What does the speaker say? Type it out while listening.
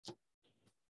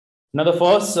Now, the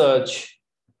first search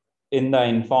in the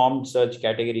informed search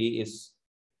category is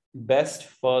best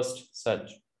first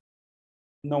search.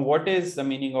 Now, what is the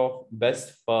meaning of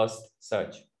best first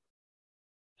search?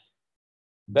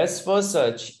 Best first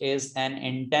search is an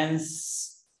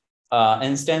instance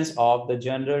of the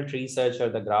general tree search or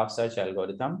the graph search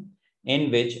algorithm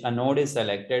in which a node is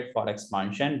selected for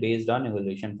expansion based on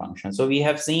evolution function. So we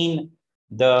have seen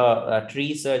the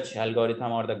tree search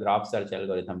algorithm or the graph search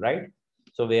algorithm, right?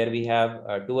 So where we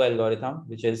have two algorithms,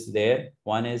 which is there.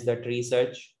 One is the tree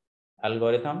search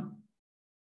algorithm,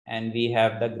 and we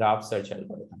have the graph search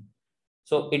algorithm.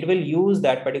 So it will use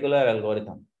that particular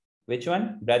algorithm. Which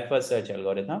one? Breadth first search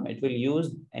algorithm. It will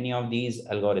use any of these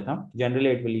algorithm. Generally,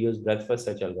 it will use breadth first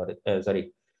search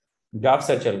algorithm. Graph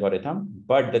search algorithm.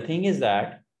 But the thing is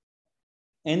that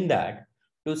in that,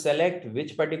 to select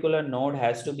which particular node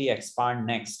has to be expand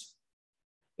next,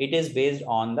 it is based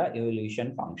on the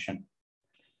evolution function.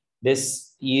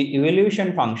 This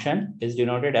evolution function is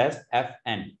denoted as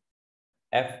Fn.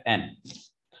 Fn.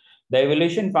 The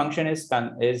evolution function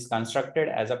is constructed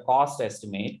as a cost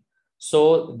estimate.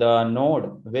 So the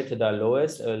node with the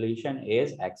lowest evolution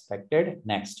is expected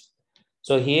next.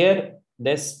 So here,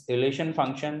 this evolution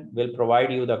function will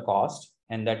provide you the cost,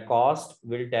 and that cost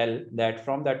will tell that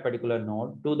from that particular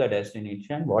node to the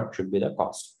destination, what should be the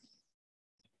cost.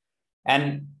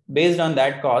 And based on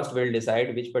that cost, we'll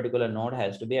decide which particular node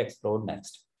has to be explored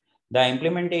next. The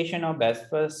implementation of best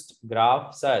first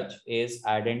graph search is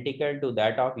identical to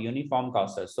that of uniform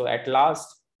cost search. So at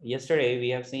last, yesterday, we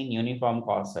have seen uniform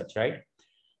cost search, right?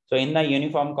 So in the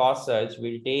uniform cost search,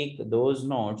 we'll take those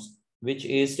nodes which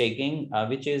is having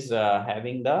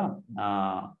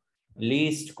the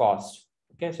least cost.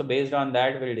 Okay, so based on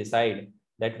that, we'll decide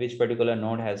that which particular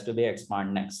node has to be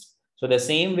expand next. So the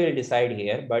same will decide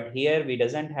here, but here we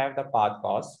doesn't have the path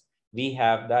cost. We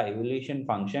have the evolution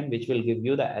function, which will give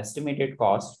you the estimated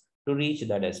cost to reach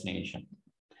the destination.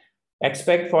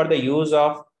 Expect for the use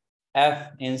of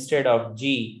F instead of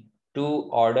G to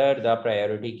order the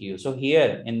priority queue. So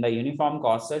here in the uniform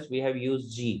cost search, we have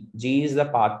used G. G is the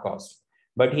path cost.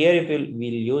 But here if we'll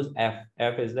use F,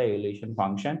 F is the evolution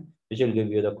function, which will give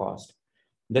you the cost.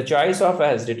 The choice of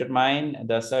S determine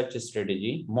the search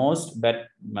strategy. Most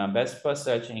best first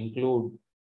search include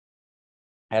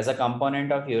as a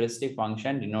component of heuristic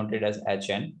function denoted as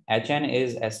HN. HN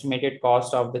is estimated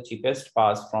cost of the cheapest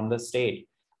path from the state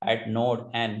at node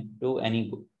N to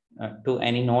any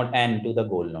node N to the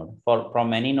goal node.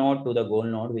 From any node to the goal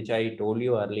node, which I told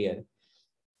you earlier,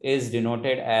 is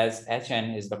denoted as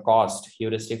HN is the cost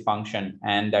heuristic function,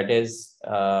 and that is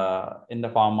in the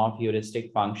form of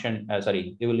heuristic function,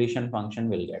 evolution function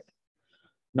will get.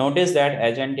 Notice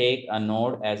that HN take a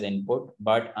node as input,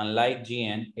 but unlike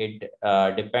GN, it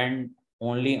depend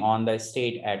only on the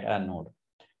state at a node.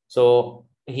 So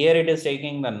here it is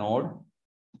taking the node,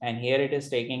 and here it is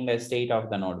taking the state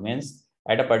of the node, means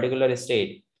at a particular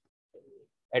state,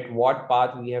 at what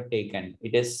path we have taken,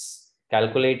 it is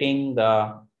calculating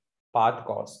the path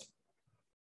cost,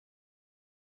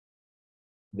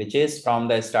 which is from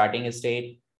the starting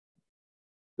state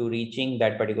to reaching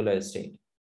that particular state.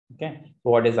 Okay, so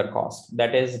what is the cost?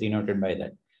 That is denoted by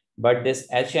that. But this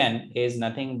HN is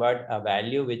nothing but a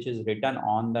value which is written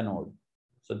on the node.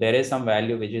 So there is some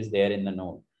value which is there in the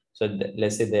node. So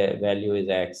let's say the value is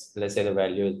X, let's say the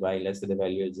value is Y, let's say the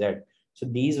value is Z. So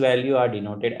these values are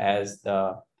denoted as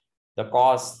the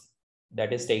cost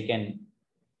that is taken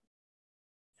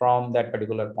from that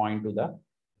particular point to the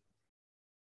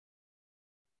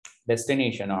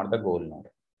destination or the goal node.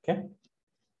 Okay.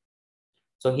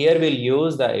 So here we'll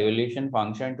use the evolution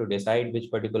function to decide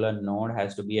which particular node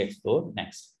has to be explored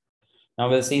next. Now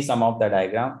we'll see some of the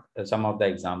diagram, some of the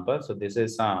examples. So this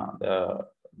is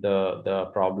the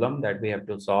problem that we have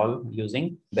to solve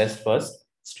using best first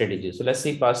strategy. So let's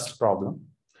see first problem.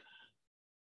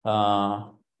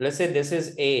 Let's say this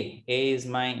is A. A is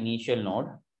my initial node.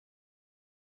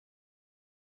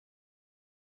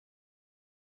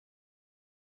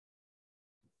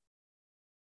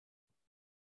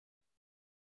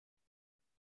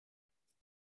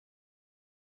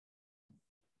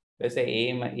 Let's say A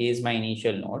is my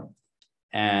initial node,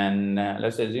 and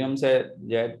let's assume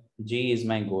that G is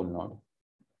my goal node.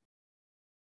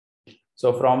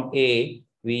 So from A,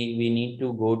 we need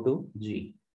to go to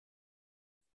G.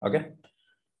 Okay.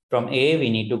 From A, we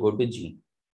need to go to G.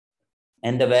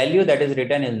 And the value that is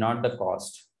written is not the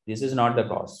cost. This is not the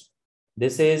cost.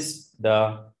 This is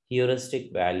the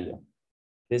heuristic value.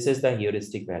 This is the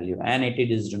heuristic value. And it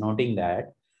is denoting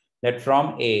that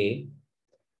from A,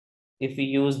 if we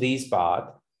use these path,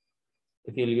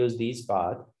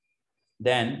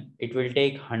 then it will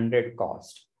take 100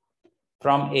 cost.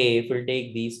 From A, if we'll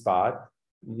take these path,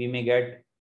 we may get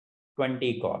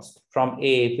 20 cost. From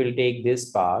A, if we'll take this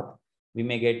path, we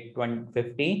may get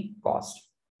 50 cost.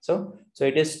 So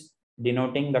it is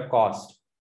denoting the cost,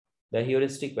 the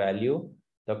heuristic value,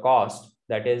 the cost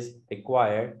that is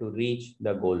required to reach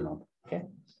the goal node. Okay.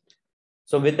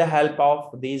 So with the help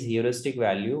of these heuristic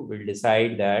value, we'll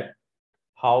decide that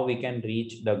how we can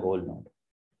reach the goal node.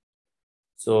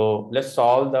 So let's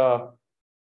solve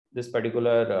this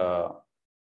particular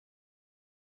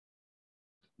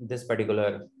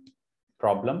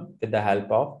problem with the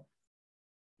help of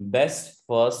best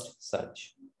first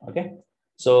search. Okay.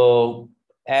 So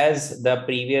as the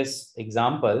previous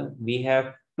example, we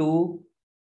have two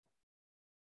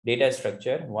data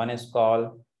structure. One is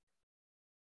called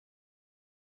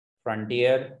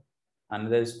frontier,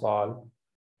 another is called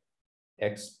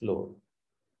explore.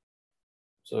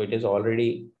 So it is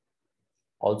already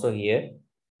also here.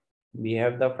 We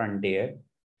have the frontier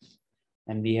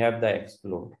and we have the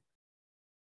explore.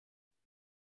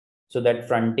 So that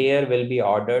frontier will be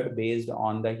ordered based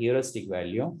on the heuristic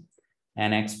value,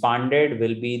 and expanded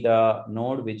will be the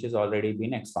node which has already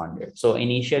been expanded. So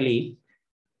initially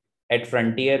at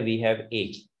frontier, we have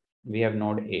A, we have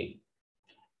node A.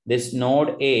 This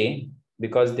node A,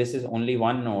 because this is only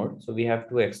one node, so we have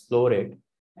to explore it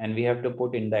and we have to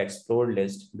put in the explored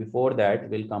list. Before that,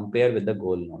 we'll compare with the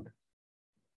goal node.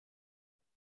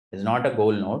 It's not a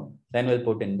goal node, then we'll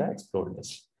put in the explored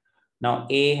list. Now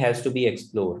A has to be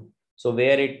explored. So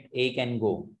where A can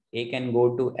go? A can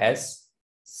go to S,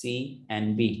 C,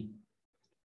 and B.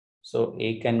 So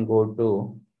A can go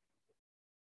to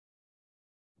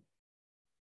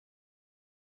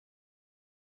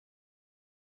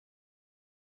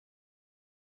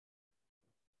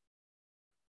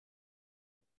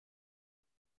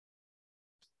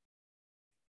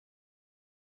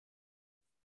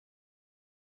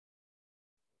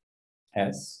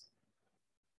S,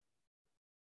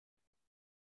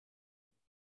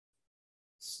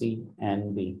 C,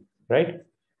 and B, right?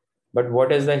 But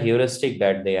what is the heuristic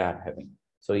that they are having?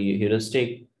 So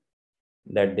heuristic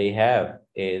that they have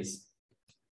is,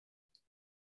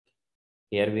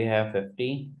 here we have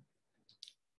 50,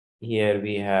 here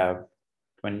we have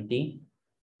 20,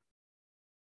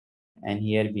 and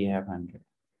here we have 100.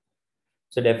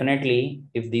 So definitely,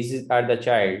 if these are the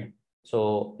child,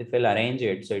 so if we'll arrange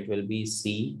it, so it will be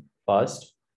C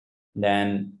first,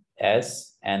 then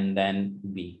S, and then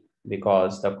B,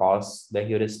 because the cost, the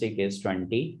heuristic is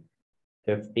 20,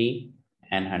 50,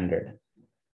 and 100,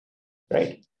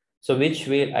 right? So which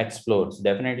will explore? So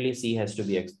definitely C has to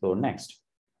be explored next.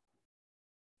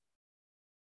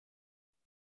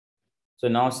 So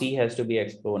now C has to be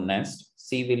explored next.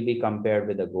 C will be compared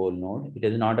with a goal node. It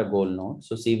is not a goal node,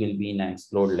 so C will be in an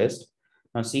explored list.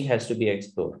 Now C has to be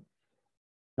explored.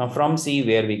 Now from C,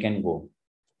 where we can go?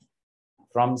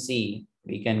 From C,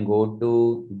 we can go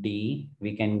to D,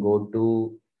 we can go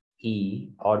to E,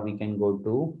 or we can go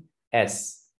to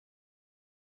S,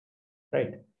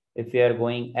 right? If we are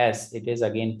going S, it is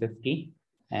again 50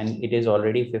 and it is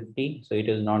already 50. So it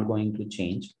is not going to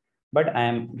change, but I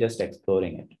am just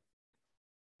exploring it.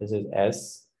 This is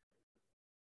S.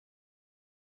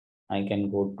 I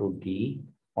can go to D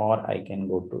or I can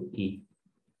go to E.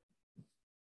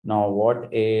 Now,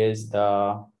 what is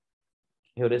the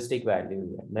heuristic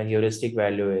value? The heuristic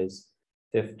value is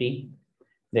 50.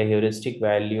 The heuristic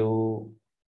value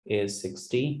is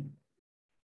 60.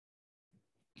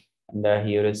 And the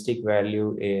heuristic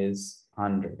value is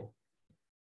 100.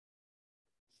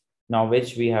 Now,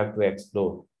 which we have to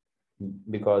explore,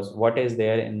 because what is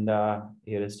there in the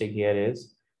heuristic here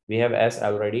is we have S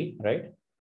already, right?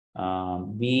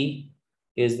 B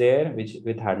is there, which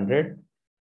with 100.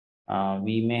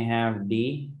 We may have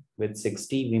D with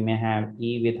 60. We may have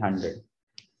E with 100.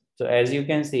 So as you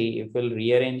can see, if we'll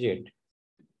rearrange it,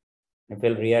 it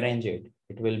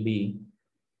will be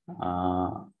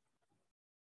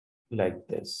like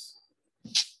this.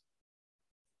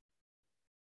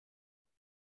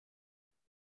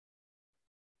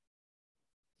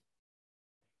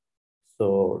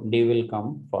 So D will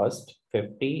come first,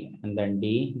 50, and then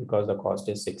D because the cost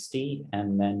is 60,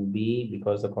 and then B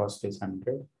because the cost is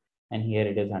 100, and here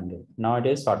it is 100. Now it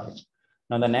is sorted.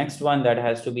 Now the next one that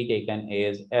has to be taken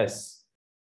is S.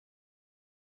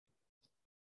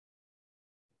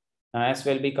 Now S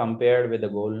will be compared with the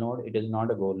goal node. It is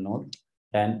not a goal node.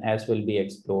 Then S will be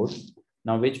explored.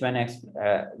 Now which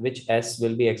S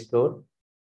will be explored?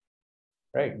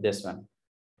 Right, this one.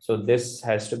 So this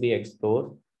has to be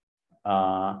explored.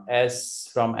 From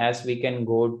S we can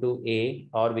go to A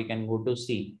or we can go to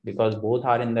C, because both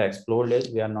are in the explored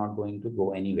list. We are not going to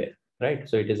go anywhere, right?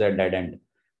 So it is a dead end.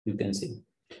 You can see.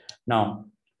 Now,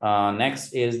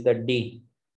 next is the D.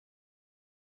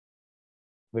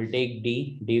 We'll take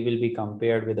D. D will be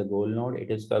compared with a goal node.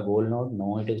 It is a goal node.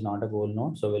 No, it is not a goal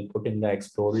node. So we'll put in the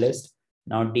explored list.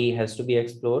 Now D has to be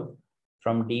explored.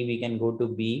 From D, we can go to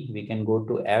B, we can go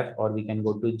to F, or we can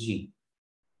go to G.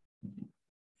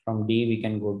 From D, we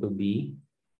can go to B.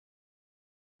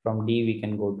 From D, we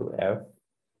can go to F.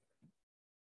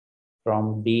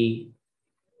 From D,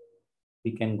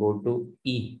 we can go to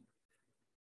E.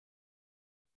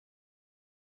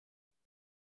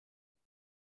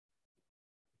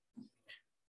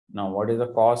 Now, what is the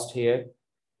cost here?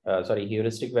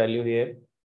 Heuristic value here.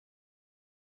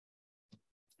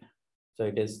 So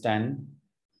it is 10.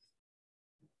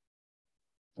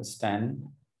 It's 10.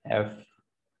 F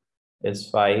is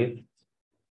 5.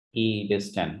 E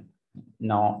is 10.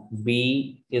 Now,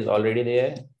 B is already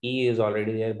there. E is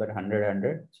already there, but 100,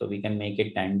 100. So we can make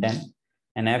it 10, 10.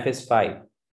 And F is 5,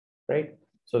 right?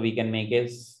 So we can make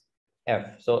it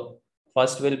F. So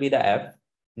first will be the F.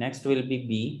 Next will be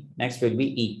B. Next will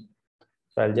be E.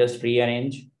 So I'll just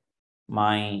rearrange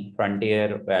my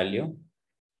frontier value.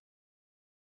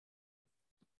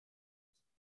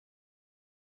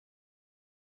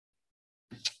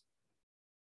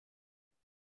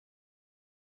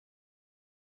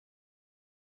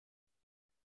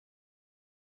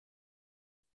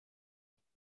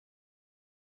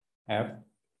 F,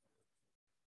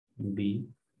 B,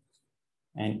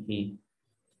 and E.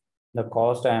 The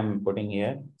cost I am putting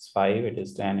here is 5, it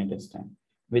is 10, it is 10,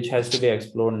 which has to be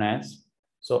explored next.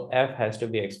 So F has to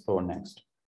be explored next.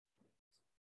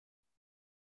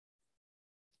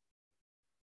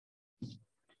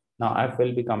 Now F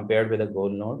will be compared with a goal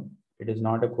node. It is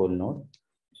not a goal node.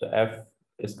 So F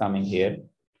is coming here.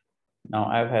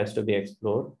 Now F has to be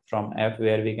explored. From F,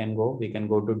 where we can go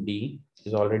to D,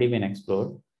 is already been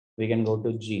explored. We can go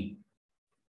to G.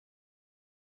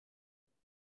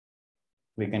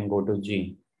 We can go to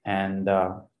G, and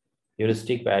the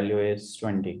heuristic value is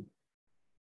 20.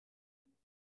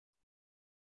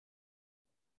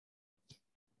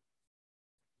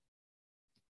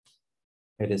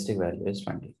 Heuristic value is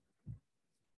 20.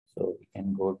 So we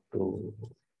can go to,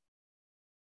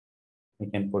 we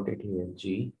can put it here,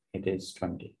 G, it is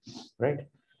 20, right?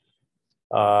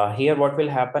 Here what will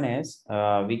happen is,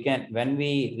 we can, when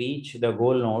we reach the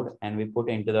goal node and we put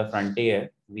into the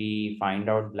frontier, we find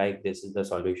out like this is the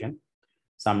solution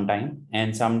sometime,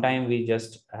 and sometime we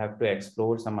just have to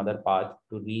explore some other path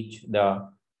to reach the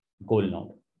goal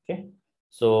node. Okay.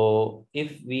 So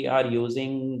if we are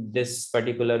using this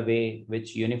particular way,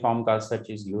 which uniform cast search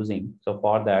is using, so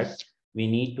for that, we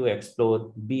need to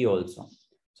explore B also.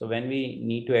 So when we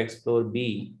need to explore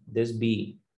B, this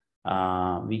B,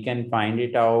 we can find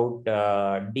it out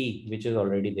D, which is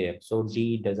already there. So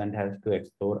D doesn't have to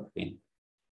explore again.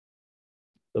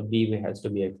 So B has to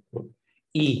be explored.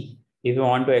 E, if you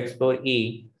want to explore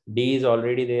E, D is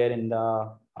already there in the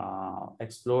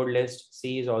explored list.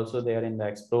 C is also there in the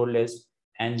explored list,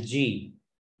 and G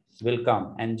will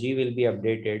come, and G will be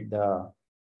updated. The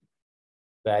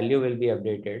value will be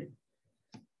updated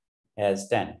as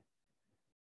 10,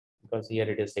 because here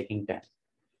it is taking 10.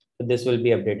 So this will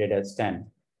be updated as 10.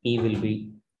 E will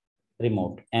be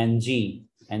removed, and G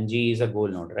is a goal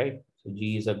node, right? So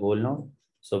G is a goal node.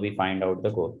 So we find out the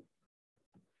goal.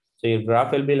 So your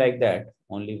graph will be like that.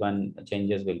 Only one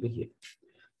changes will be here.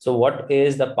 So what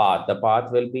is the path? The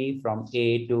path will be from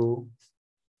A to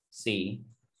C,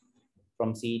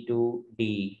 from C to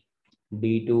D,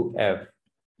 D to F,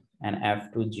 and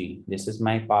F to G. This is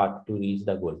my path to reach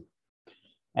the goal.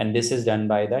 And this is done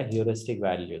by the heuristic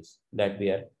values that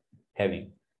we are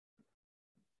having.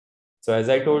 So as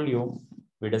I told you,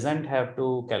 we doesn't have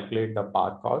to calculate the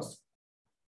path cost.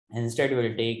 Instead,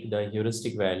 we'll take the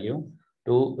heuristic value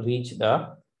to reach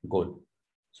the goal.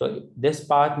 So this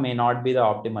path may not be the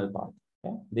optimal path.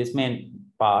 Okay? This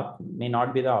path may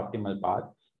not be the optimal path,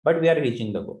 but we are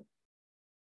reaching the goal.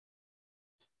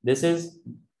 This is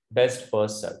best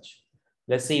first search.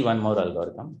 Let's see one more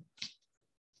algorithm.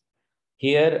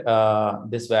 Here,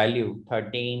 this value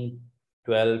 13,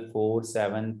 12, 4,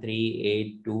 7, 3,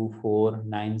 8, 2, 4,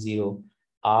 9, 0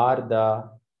 are the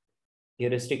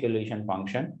heuristic evaluation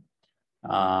function.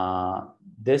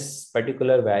 This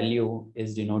particular value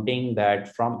is denoting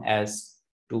that from S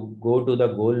to go to the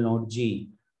goal node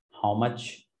G, how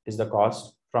much is the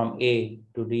cost? From A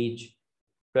to reach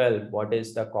 12, what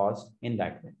is the cost in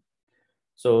that way?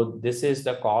 So this is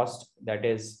the cost that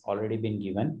is already been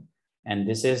given, and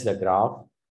this is the graph,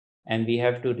 and we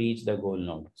have to reach the goal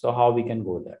node. So how we can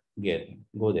go there?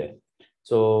 Go there.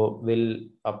 So we'll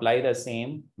apply the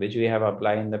same which we have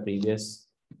applied in the previous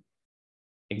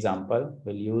example,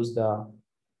 we'll use the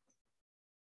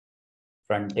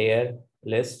frontier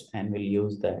list and we'll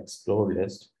use the explore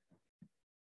list.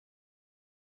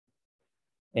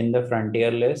 In the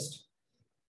frontier list,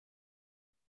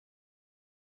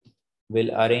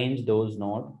 we'll arrange those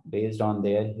nodes based on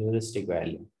their heuristic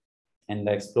value. And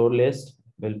the explore list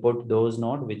will put those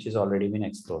nodes which is already been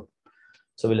explored.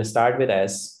 So we'll start with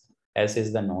S. S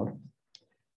is the node.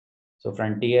 So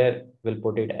frontier will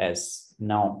put it S.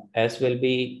 Now S will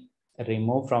be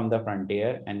removed from the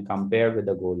frontier and compared with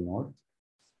the goal node.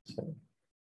 So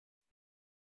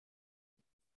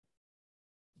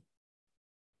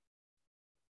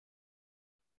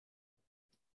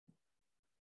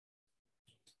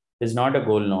is not a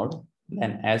goal node,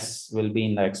 then S will be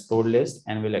in the explore list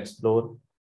and will explore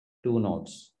two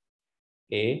nodes,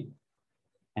 A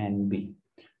and B.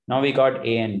 Now we got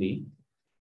A and B.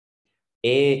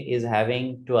 A is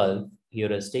having 12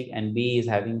 heuristic and B is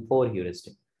having 4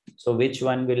 heuristic. So which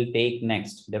one will take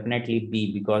next? Definitely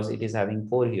B, because it is having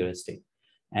 4 heuristic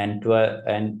and 12,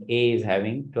 and A is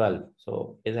having 12.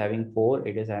 So it is having 4,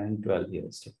 it is having 12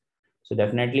 heuristic. So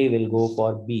definitely we'll go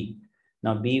for B.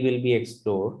 Now B will be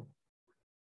explored,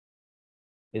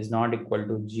 is not equal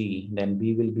to G, then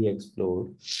B will be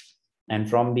explored. And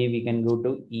from B we can go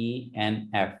to E and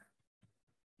F.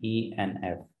 E and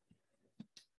F.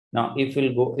 Now, if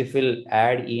we'll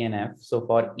add E and F, so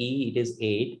for E it is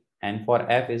 8 and for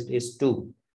F is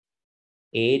 2.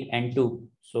 8 and 2.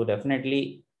 So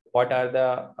definitely, what are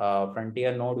the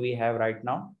frontier node we have right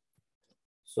now?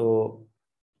 So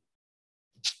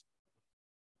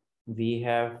we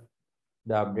have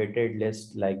the updated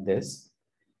list like this.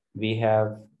 We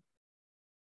have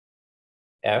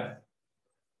F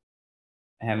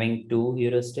having 2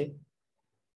 heuristic,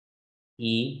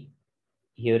 E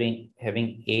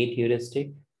having 8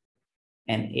 heuristic,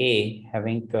 and A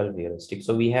having 12 heuristic.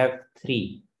 So we have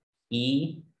 3,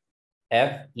 E,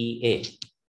 F, E,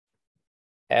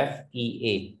 A. F, E,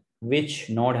 A. Which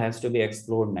node has to be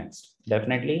explored next?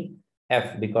 Definitely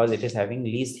F, because it is having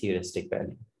least heuristic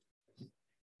value.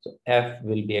 So F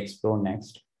will be explored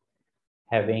next.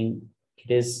 Having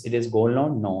it is goal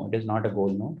node? No, it is not a goal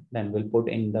node. Then we'll put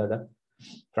in the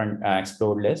front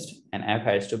explored list, and F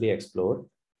has to be explored.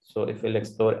 So if we'll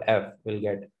explore F, we'll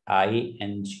get I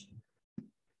and G.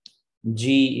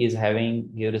 G is having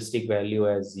heuristic value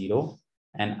as 0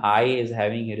 and I is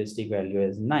having heuristic value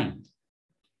as 9.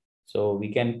 So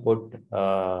we can put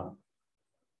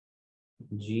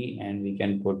G and we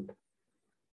can put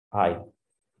I.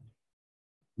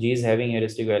 G is having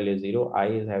heuristic value 0, I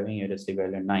is having heuristic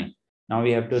value 9. Now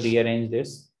we have to rearrange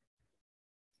this.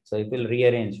 So if we'll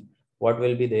rearrange, what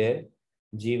will be there?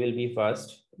 G will be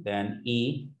first, then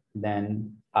E,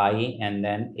 then I, and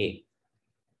then A.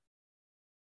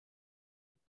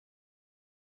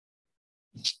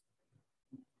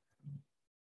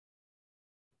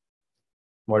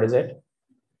 What is it?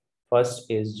 First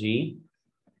is G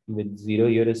with 0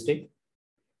 heuristic,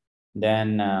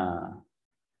 then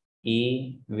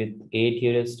E with 8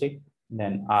 heuristic,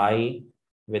 then I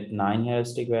with 9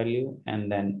 heuristic value,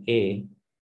 and then A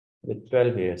with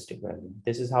 12 heuristic value.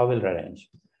 This is how we'll arrange.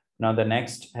 Now the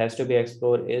next has to be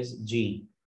explored is G.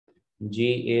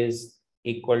 G is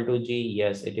equal to G.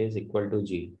 Yes, it is equal to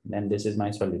G. Then this is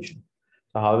my solution.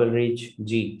 So how will reach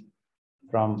G?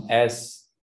 From S,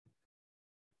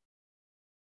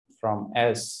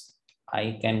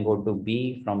 I can go to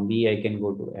B. From B, I can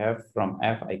go to F. From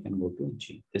F, I can go to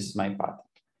G. This is my path.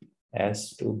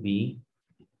 S to B,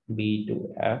 B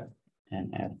to F,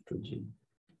 and F to G.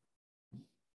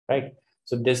 Right.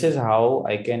 So this is how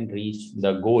I can reach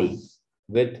the goal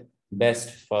with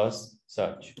best first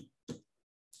search.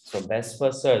 So best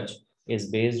first search is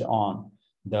based on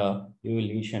the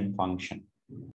evolution function.